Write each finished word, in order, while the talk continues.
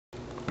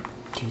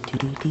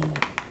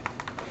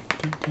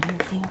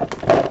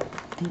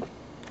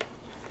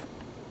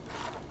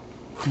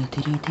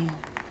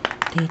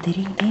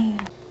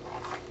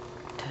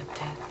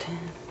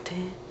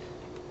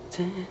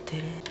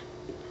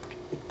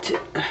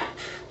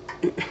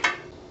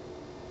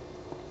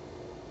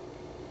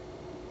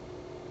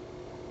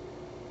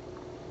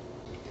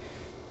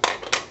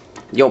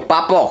Yo,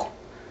 Papo!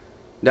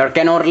 There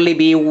can only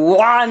be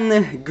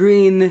one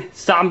green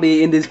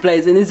zombie in this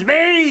place, and it's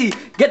me!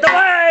 Get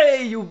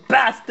away, you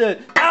bastard!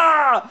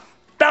 Ah!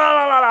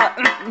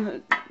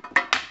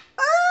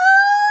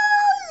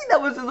 That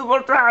was a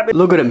super trap.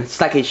 Look at him. It's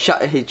like he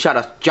shot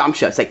a jump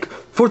shot. It's like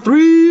for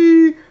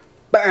 3.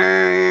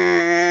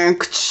 Bang!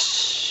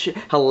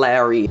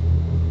 Hilarious.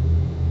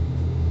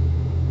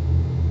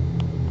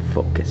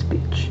 Focus,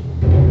 bitch.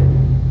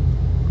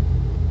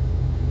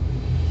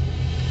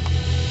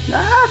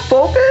 Ah,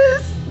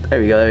 focus. There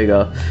we go. There we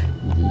go.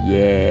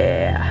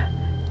 Yeah.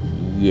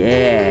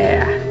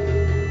 Yeah.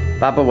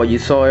 Papa, what you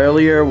saw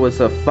earlier was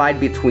a fight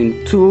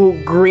between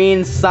 2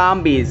 green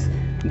zombies.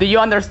 Do you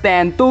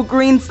understand? 2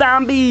 green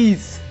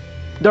zombies.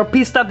 They're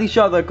pissed at each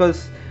other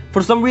because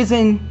for some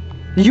reason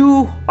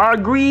you are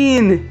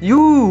green.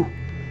 You.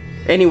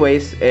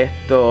 Anyways,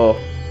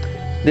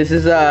 this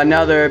is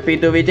another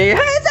Pituvision.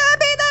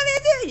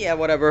 Yeah,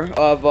 whatever.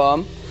 Of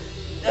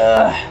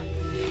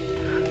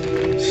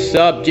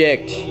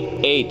subject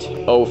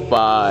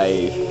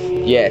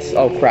 805. Yes.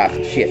 Oh crap.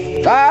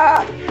 Shit.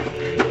 Ah.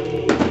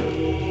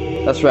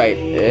 That's right.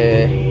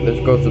 There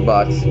goes the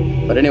box.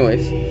 But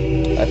anyways,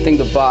 I think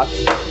the box.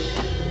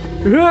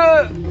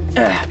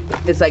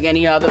 It's like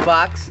any other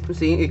box.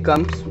 See, it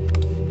comes.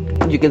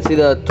 You can see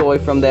the toy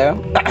from there.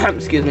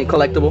 Excuse me,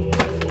 collectible.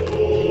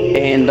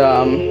 And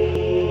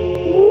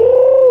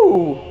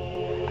woo!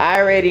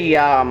 I already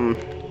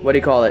what do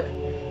you call it?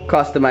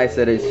 Customized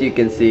it, as you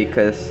can see,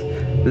 because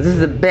this is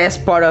the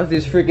best part of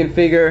this freaking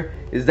figure,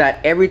 is that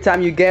every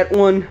time you get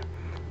one,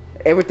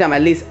 every time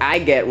at least I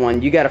get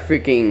one, I gotta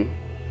freaking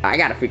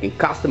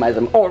customize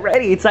them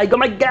already. It's like, oh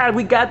my god,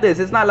 we got this.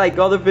 It's not like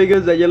other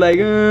figures that you're like,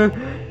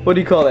 what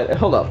do you call it?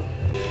 Hold up.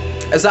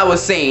 As I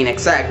was saying,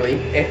 exactly,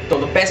 so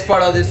the best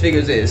part of these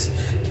figures is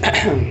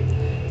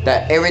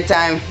that every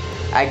time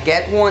I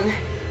get one,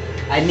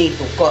 I need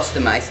to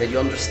customize it, you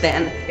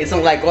understand? It's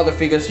not like other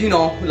figures, you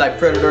know, like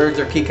Predators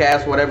or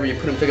Kick-Ass, whatever, you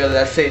put them together,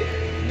 that's it.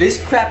 This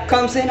crap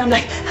comes in, I'm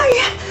like,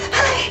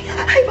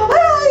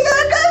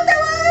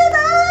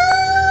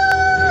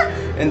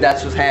 and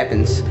that's what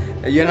happens.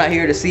 You're not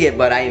here to see it,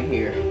 but I am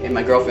here, and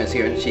my girlfriend's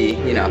here, and she,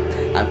 you know,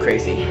 I'm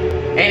crazy.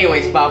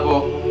 Anyways,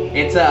 Papo,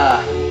 it's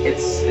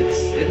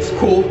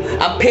cool.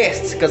 I'm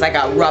pissed because I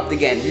got robbed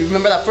again. You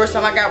remember that first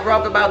time I got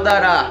robbed about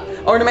that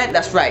ornament?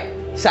 That's right.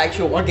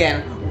 Sideshow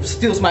again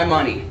steals my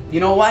money. You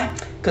know why?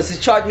 Because he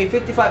charged me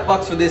 55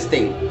 bucks for this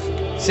thing.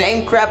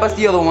 Same crap as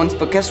the other ones,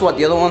 but guess what?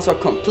 The other ones are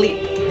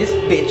complete. This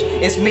bitch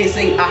is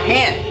missing a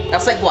hand.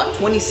 That's like what,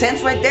 20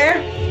 cents right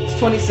there? It's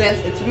 20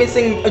 cents. It's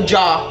missing a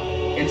jaw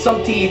and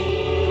some teeth.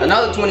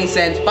 Another 20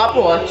 cents.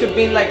 Papo, it should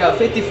be like a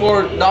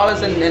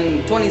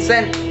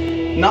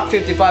 $54.20, not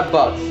 55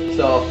 bucks.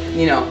 So,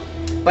 you know.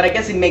 But I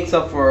guess it makes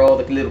up for all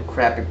the little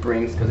crap it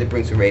brings, because it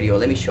brings a radio.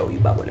 Let me show you,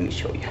 Papo. Let me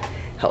show you.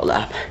 Hold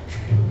up.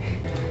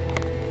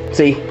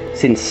 See,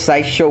 since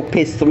Sideshow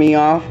pissed me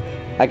off,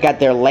 I got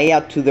their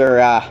layout to their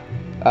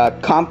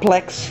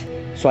complex,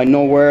 so I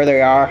know where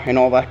they are and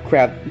all that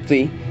crap.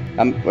 See,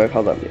 wait,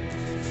 hold up.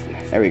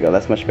 There we go.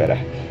 That's much better.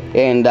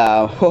 And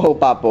oh,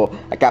 Papo,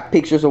 I got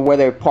pictures of where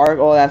they park.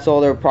 Oh, that's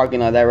all they're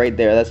parking on. That right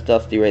there. That's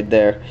Dusty right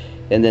there.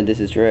 And then this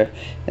is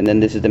and then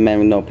this is the man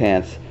with no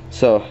pants.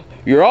 So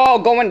you're all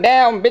going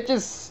down,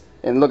 bitches.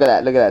 And look at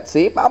that. Look at that.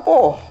 See,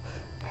 Papo?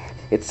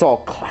 It's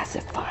all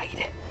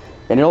classified.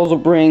 And it also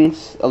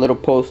brings a little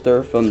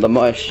poster from the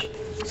much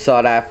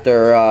sought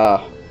after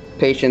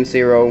Patient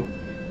Zero,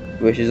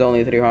 which is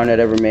only 300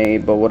 ever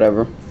made, but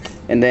whatever.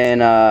 And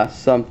then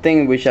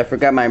something which I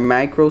forgot my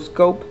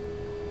microscope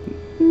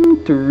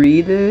to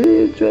read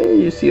it.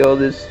 You see all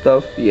this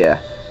stuff? Yeah,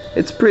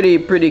 it's pretty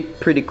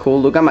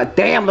cool. Look at my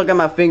look at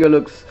my finger.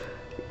 Looks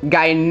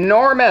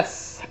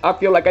ginormous. I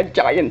feel like a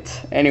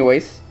giant.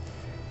 Anyways,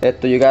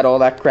 you got all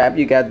that crap.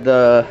 You got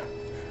the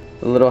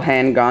little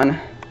handgun.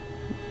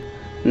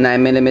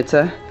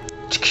 9mm.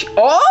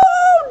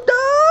 Oh,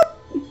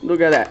 dude!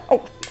 Look at that.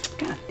 Oh,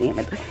 god damn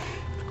it.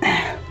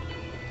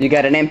 You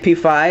got an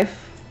MP5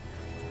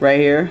 right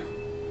here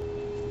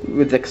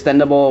with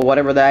extendable,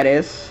 whatever that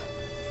is.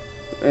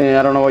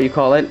 I don't know what you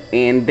call it.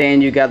 And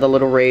then you got the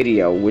little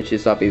radio, which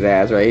is up his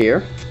ass right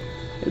here.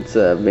 It's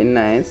very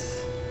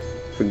nice.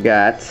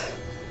 Forgot.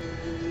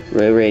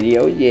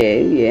 Radio,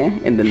 yeah.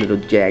 And the little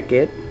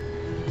jacket.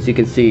 As you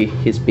can see,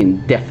 he's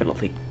been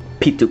definitely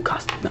P2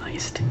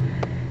 customized.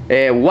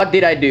 What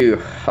did I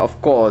do?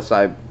 Of course,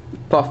 I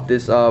puffed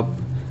this up.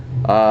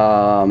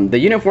 The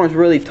uniform's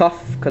really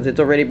tough because it's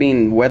already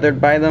been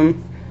weathered by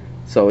them.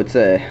 So it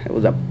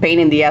was a pain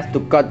in the ass to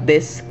cut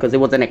this because it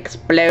was an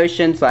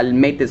explosion. So I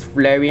made this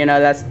flurry and all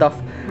that stuff.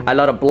 A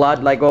lot of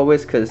blood, like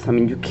always, because I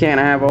mean you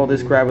can't have all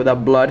this crap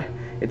without blood.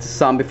 It's a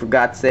zombie, for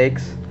God's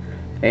sakes.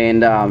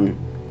 and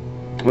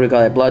what do you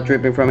call it? Blood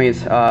dripping from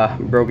his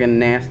broken,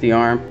 nasty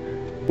arm.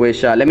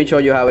 Which let me show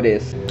you how it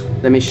is.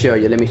 Let me show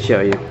you. Let me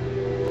show you.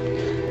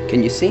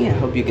 Can you see? I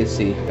hope you can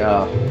see.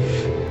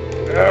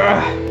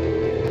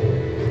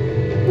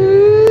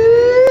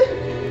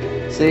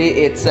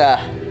 See, it's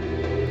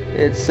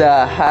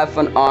half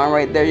an arm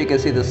right there. You can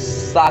see the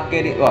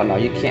socket. Oh no,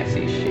 you can't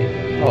see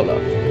shit.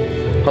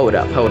 Hold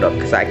up,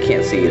 because I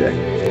can't see either.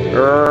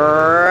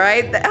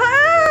 Right there.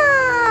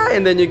 Ah!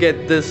 And then you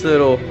get this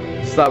little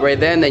stop right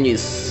there, and then you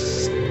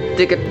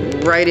stick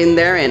it right in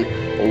there, and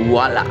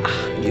voila,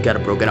 you got a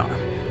broken arm.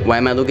 Why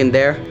am I looking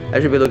there? I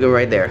should be looking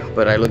right there,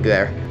 but I look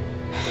there.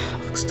 I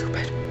look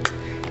stupid.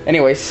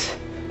 Anyways,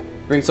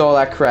 brings all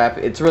that crap.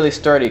 It's really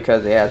sturdy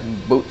because it has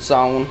boots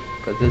on.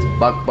 Because this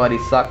buck buddy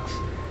sucks.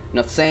 I'm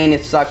not saying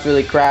it sucks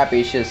really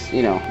crappy. It's just,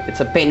 you know, it's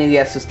a pain in the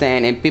ass to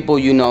stand, and people,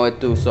 you know it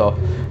too. So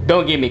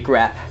don't give me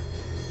crap.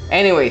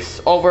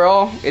 Anyways,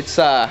 overall, it's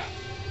a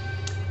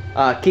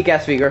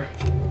kick-ass figure.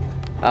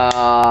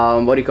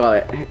 What do you call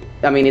it?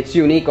 I mean, it's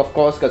unique, of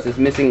course, because it's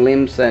missing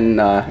limbs, and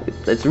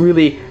it's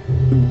really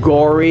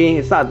gory.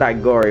 It's not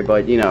that gory,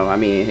 but you know, I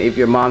mean, if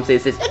your mom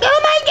says this,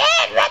 oh my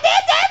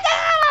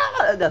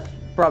god, that's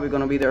probably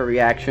gonna be their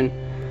reaction.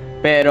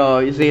 But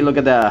you see, look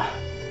at the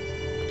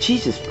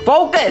Jesus,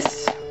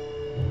 focus!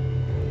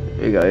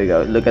 Here you go, here you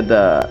go. Look at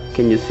the,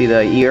 can you see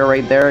the ear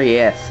right there?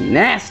 Yes,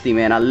 nasty,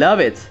 man. I love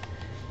it.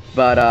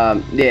 But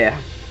yeah,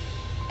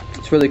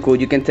 it's really cool.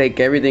 You can take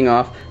everything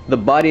off. The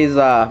body is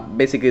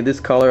basically this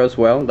color as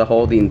well,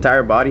 the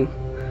entire body.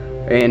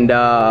 And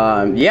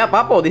yeah,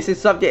 Papo, this is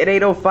Subject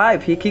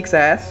 805. He kicks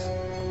ass.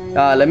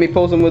 Let me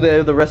pose him with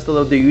the rest of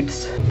the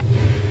dudes.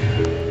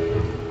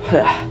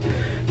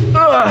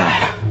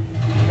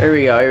 Here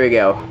we go, here we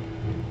go.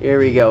 Here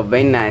we go,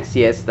 very nice.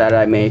 Yes, that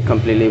I made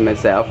completely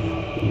myself.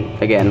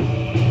 Again,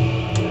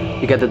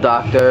 you got the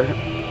doctor.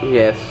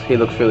 Yes, he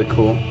looks really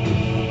cool.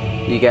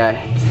 You got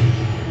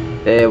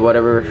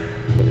whatever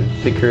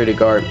security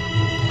guard.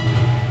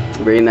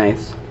 Very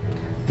nice.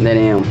 And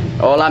then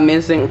all I'm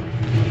missing,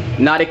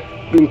 not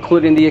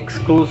including the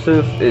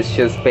exclusive, is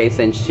just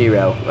Patient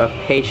Zero,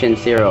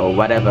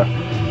 whatever.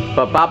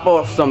 But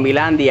Papo,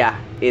 Zombielandia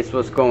is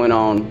what's going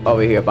on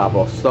over here,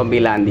 Papo.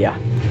 Zombielandia.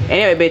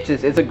 Anyway,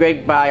 bitches, it's a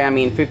great buy. I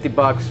mean, 50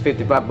 bucks,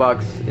 55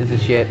 bucks is the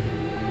shit.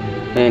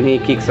 And he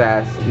kicks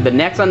ass. The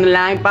next on the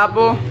line,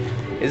 Papo,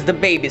 is the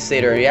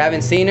babysitter. You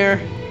haven't seen her?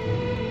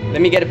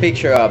 Let me get a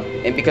picture up.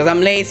 And because I'm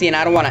lazy and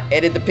I don't want to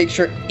edit the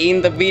picture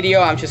in the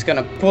video, I'm just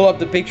gonna pull up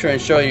the picture and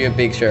show you a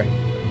picture.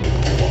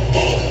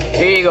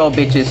 Here you go,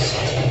 bitches.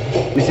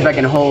 Let me see if I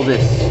can hold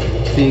this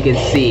so you can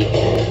see.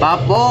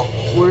 Papo,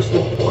 where's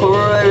the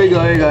color? There we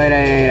go, there we go,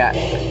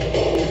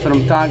 that's what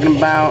I'm talking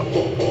about.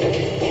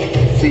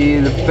 See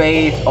the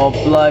face, all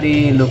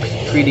bloody, looks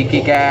pretty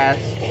kick-ass.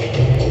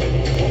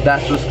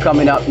 That's what's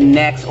coming up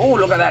next. Oh,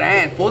 look at that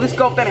hand. Fully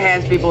sculpted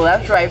hands, people.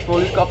 That's right,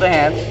 fully sculpted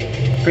hands.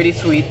 Pretty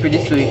sweet,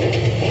 pretty sweet.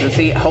 You'll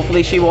see,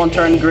 hopefully she won't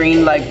turn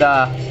green like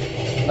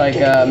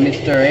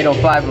Mr.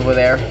 805 over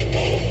there.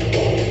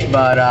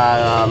 But,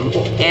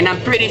 and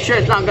I'm pretty sure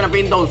it's not gonna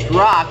bring those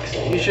rocks.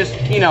 It's just,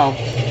 you know,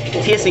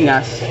 teasing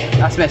us.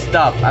 That's messed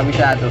up. I wish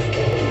I had those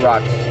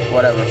rocks,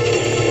 whatever.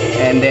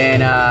 And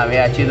then,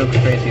 yeah, she looks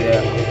crazy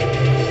there.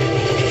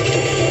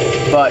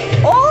 But,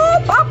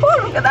 oh,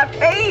 Papa, look at that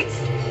face.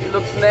 It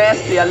looks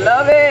nasty. I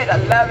love it. I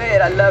love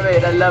it. I love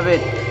it. I love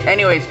it.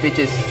 Anyways,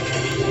 bitches,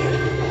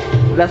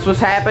 that's what's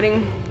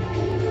happening.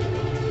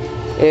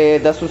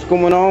 That's what's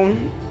going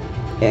on.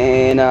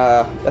 And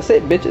that's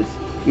it, bitches.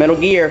 Metal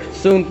Gear.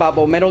 Soon,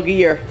 Papa. Metal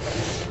Gear.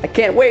 I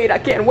can't wait. I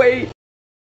can't wait.